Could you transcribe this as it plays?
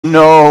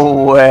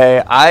No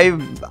way.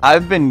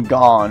 I've been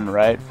gone,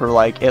 right, for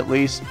like at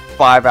least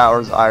 5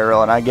 hours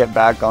IRL, and I get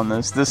back on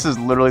this. This is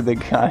literally the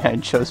guy I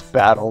just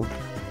battled.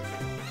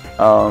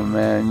 Oh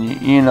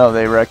man, you know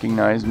they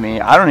recognize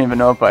me. I don't even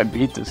know if I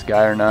beat this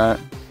guy or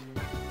not.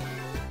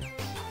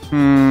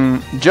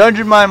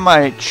 Judging by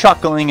my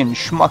chuckling and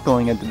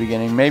schmuckling at the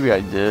beginning, maybe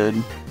I did.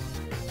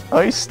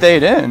 Oh, he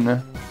stayed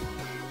in.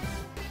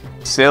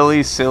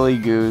 Silly, silly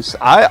goose.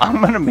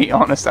 I'm gonna be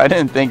honest, I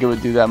didn't think it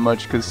would do that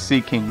much because Sea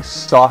King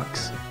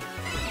sucks.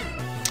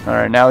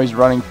 Alright, now he's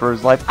running for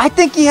his life. I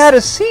think he had a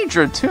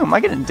Seadra too. Am I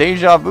getting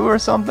deja vu or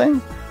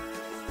something?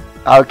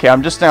 Okay,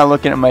 I'm just now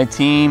looking at my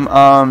team.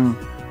 Not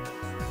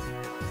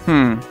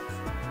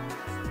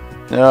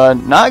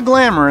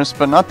glamorous,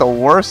 but not the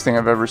worst thing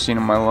I've ever seen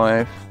in my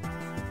life.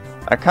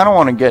 I kind of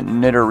want to get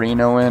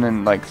Nidorino in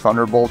and like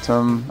Thunderbolt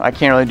him. I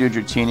can't really do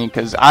Dratini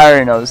because I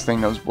already know this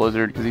thing knows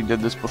Blizzard because he did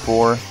this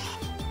before.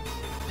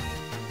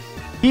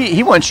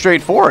 He went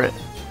straight for it.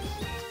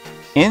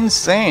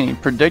 Insane.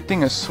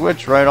 Predicting a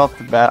switch right off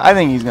the bat. I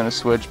think he's going to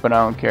switch, but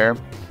I don't care.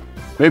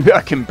 Maybe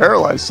I can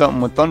paralyze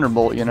something with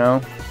Thunderbolt, you know?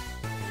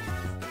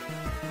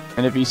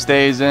 And if he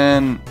stays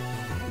in...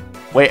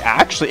 Wait,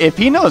 actually, if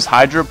he knows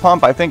Hydro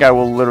Pump, I think I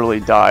will literally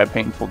die a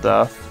painful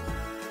death.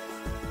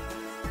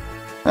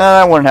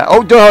 That wouldn't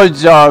happen.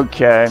 Oh,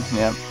 okay.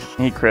 Yep,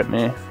 he crit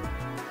me.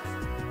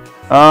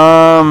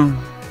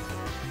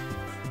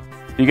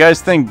 Do you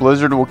guys think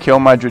Blizzard will kill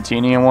my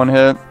Dratini in one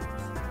hit?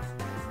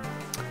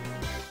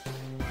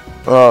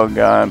 Oh,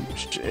 God.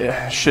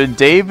 Should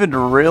David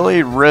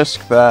really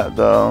risk that,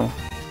 though?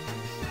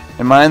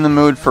 Am I in the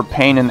mood for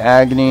pain and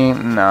agony?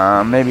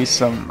 Nah, maybe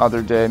some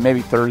other day.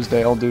 Maybe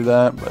Thursday I'll do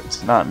that, but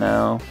it's not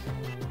now.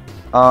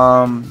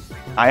 I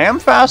am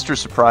faster,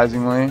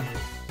 surprisingly.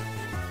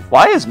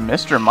 Why is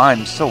Mr.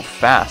 Mime so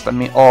fast? I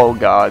mean, oh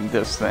god,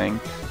 this thing.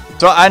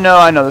 So I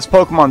know, this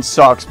Pokemon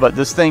sucks, but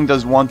this thing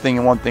does one thing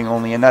and one thing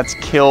only, and that's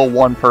kill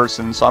one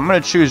person. So I'm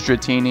going to choose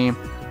Dratini.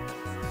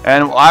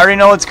 And I already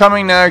know what's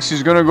coming next.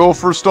 He's going to go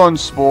for Stun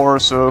Spore,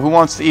 so who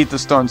wants to eat the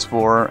Stun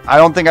Spore? I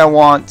don't think I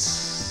want...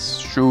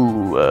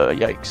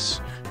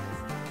 yikes.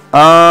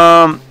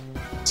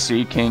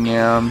 Sea King,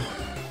 yeah.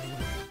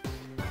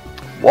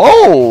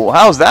 Whoa,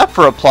 how's that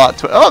for a plot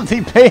twist? Oh,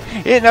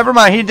 never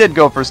mind, he did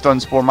go for Stun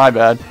Spore, my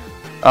bad.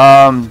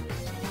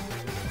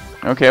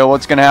 Okay, well,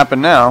 what's gonna happen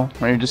now?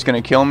 Are you just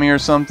gonna kill me or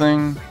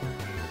something?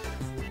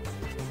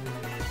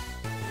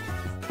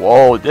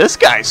 Whoa, this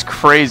guy's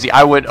crazy.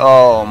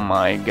 Oh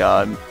my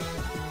god.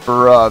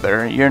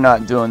 Brother, you're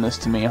not doing this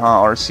to me, huh,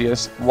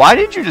 Arceus? Why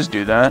did you just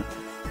do that?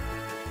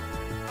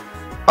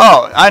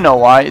 Oh, I know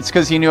why. It's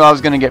because he knew I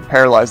was going to get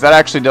paralyzed. That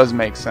actually does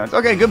make sense.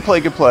 Okay, good play,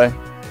 good play.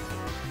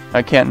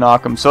 I can't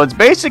knock him. So it's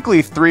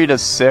basically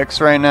 3-6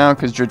 right now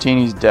because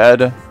Dratini's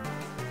dead.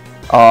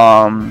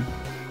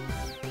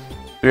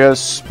 We have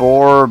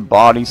Spore,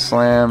 Body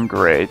Slam.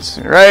 Great.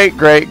 Great.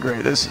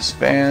 This is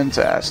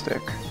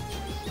fantastic.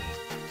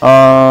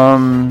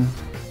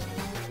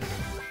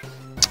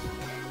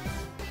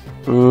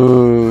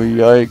 Ooh,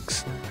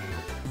 yikes.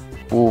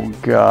 Oh,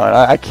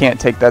 God. I can't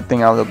take that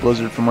thing out of the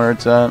Blizzard from where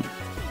it's at.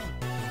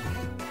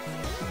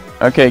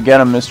 Okay, get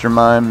him, Mr.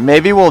 Mime.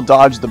 Maybe we'll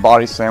dodge the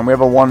Body Slam. We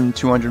have a 1 in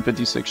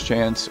 256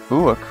 chance.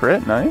 Ooh, a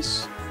crit.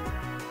 Nice.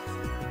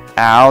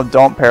 Ow,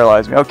 don't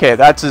paralyze me. Okay,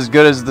 that's as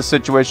good as the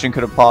situation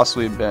could have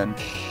possibly been.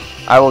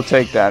 I will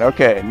take that.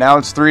 Okay, now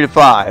it's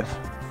 3-5.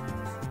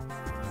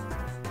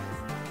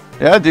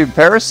 Yeah, dude,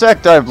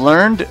 Parasect, I've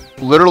learned,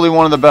 literally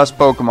one of the best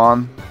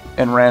Pokemon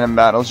in random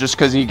battles, just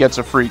because he gets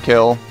a free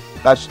kill.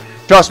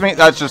 Trust me,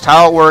 that's just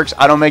how it works.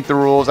 I don't make the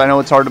rules. I know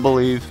it's hard to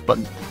believe, but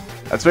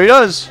that's what he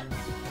does.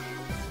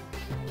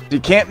 You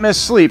can't miss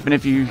sleep, and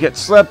if you get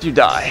slept, you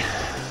die.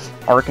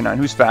 Arcanine,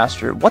 who's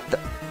faster? What the...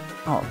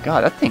 Oh,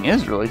 God, that thing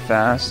is really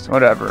fast.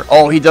 Whatever.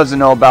 Oh, he doesn't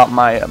know about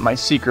my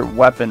secret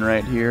weapon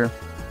right here.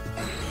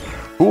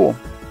 Cool.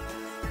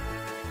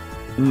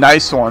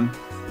 Nice one.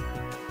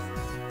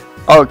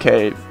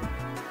 Okay.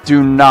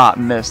 Do not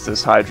miss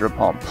this Hydro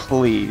Pump,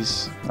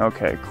 please.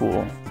 Okay,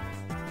 cool.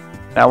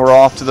 Now we're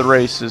off to the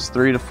races,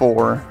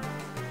 3-4.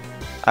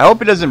 I hope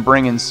he doesn't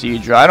bring in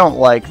Seadra. I don't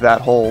like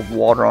that whole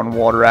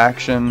water-on-water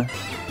action.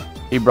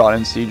 He brought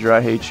in Seadra,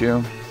 I hate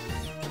you.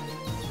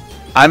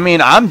 I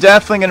mean, I'm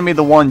definitely going to be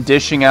the one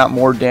dishing out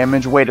more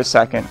damage. Wait a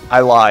second,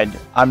 I lied.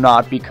 I'm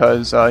not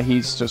because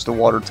he's just a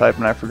water type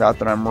and I forgot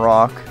that I'm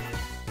rock.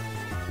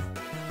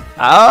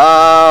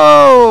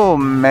 Oh,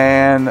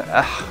 man.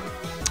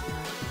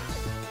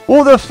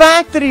 Well, the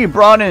fact that he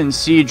brought in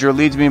Seadra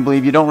leads me to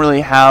believe you don't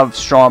really have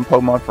strong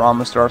Pokemon for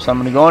Amistar, so I'm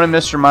going to go into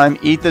Mr. Mime,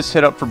 eat this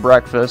hit up for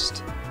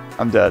breakfast.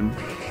 I'm dead.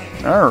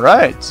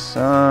 Alright,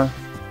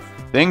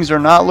 things are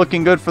not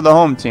looking good for the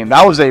home team.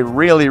 That was a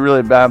really,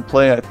 really bad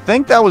play. I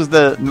think that was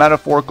the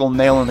metaphorical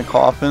nail in the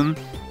coffin.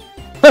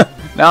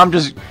 Now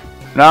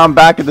I'm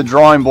back at the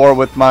drawing board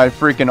with my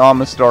freaking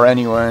Amistar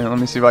anyway. Let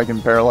me see if I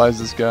can paralyze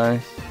this guy.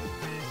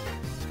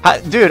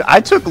 Dude, I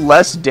took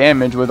less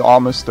damage with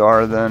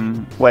Amistar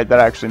than... Wait, that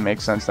actually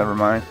makes sense. Never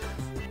mind.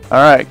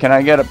 Alright, can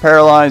I get a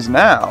paralyzed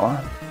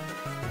now?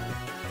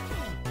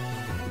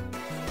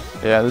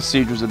 Yeah, this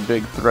Seadra's a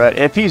big threat.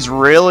 If he's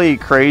really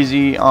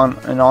crazy on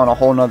a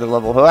whole nother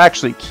level, he'll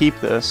actually keep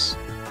this.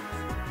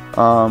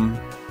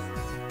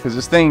 Because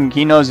this thing,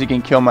 he knows he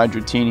can kill my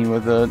Dratini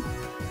with it.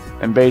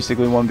 And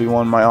basically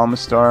 1v1 my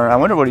Amistar. I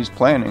wonder what he's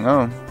planning.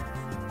 Oh.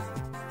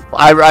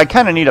 I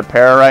kind of need a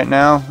pair right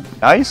now.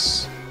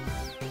 Nice.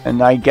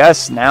 And I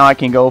guess now I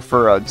can go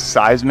for a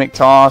Seismic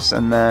Toss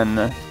and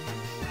then...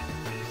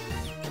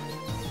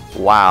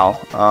 Wow.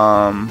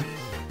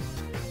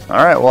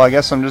 Alright, well I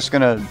guess I'm just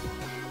gonna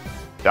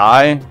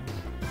die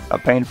a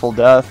painful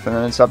death, and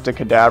then it's up to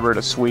Kadabra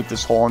to sweep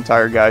this whole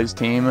entire guy's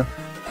team.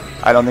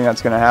 I don't think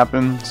that's gonna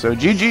happen. So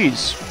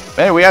GG's.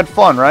 Hey, we had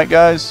fun, right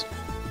guys?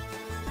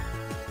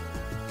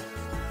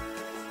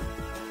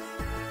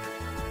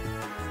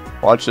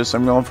 Watch this,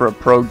 I'm going for a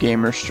pro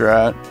gamer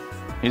strat.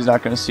 He's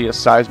not gonna see a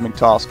Seismic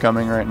Toss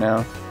coming right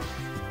now.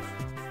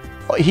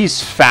 Oh,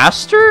 he's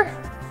faster?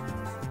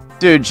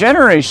 Dude,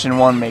 Generation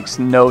 1 makes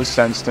no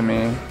sense to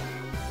me.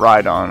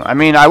 Rhydon. I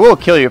mean, I will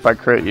kill you if I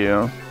crit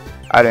you.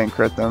 I didn't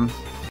crit them.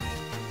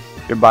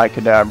 Goodbye,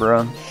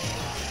 Kadabra.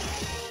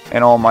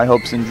 And all my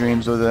hopes and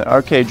dreams with it.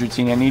 Okay,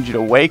 Dratini, I need you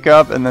to wake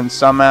up and then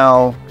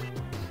somehow...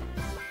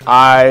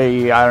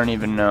 I don't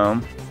even know.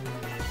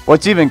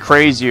 What's even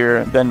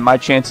crazier than my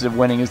chances of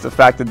winning is the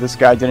fact that this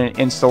guy didn't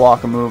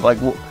insta-lock a move. Like,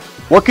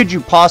 what could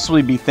you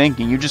possibly be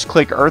thinking? You just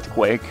click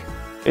Earthquake.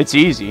 It's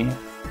easy.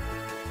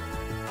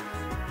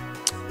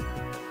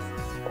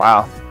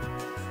 Wow.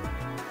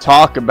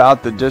 Talk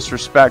about the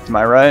disrespect, am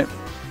I right?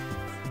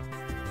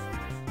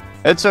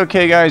 It's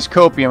okay, guys.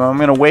 Copium. I'm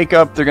gonna wake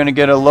up. They're gonna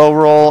get a low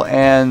roll,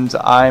 and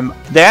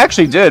They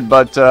actually did,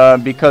 but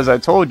because I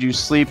told you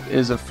sleep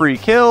is a free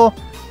kill,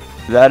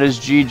 that is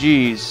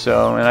GG's.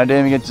 So, and I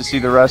didn't even get to see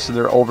the rest of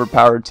their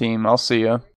overpowered team. I'll see ya.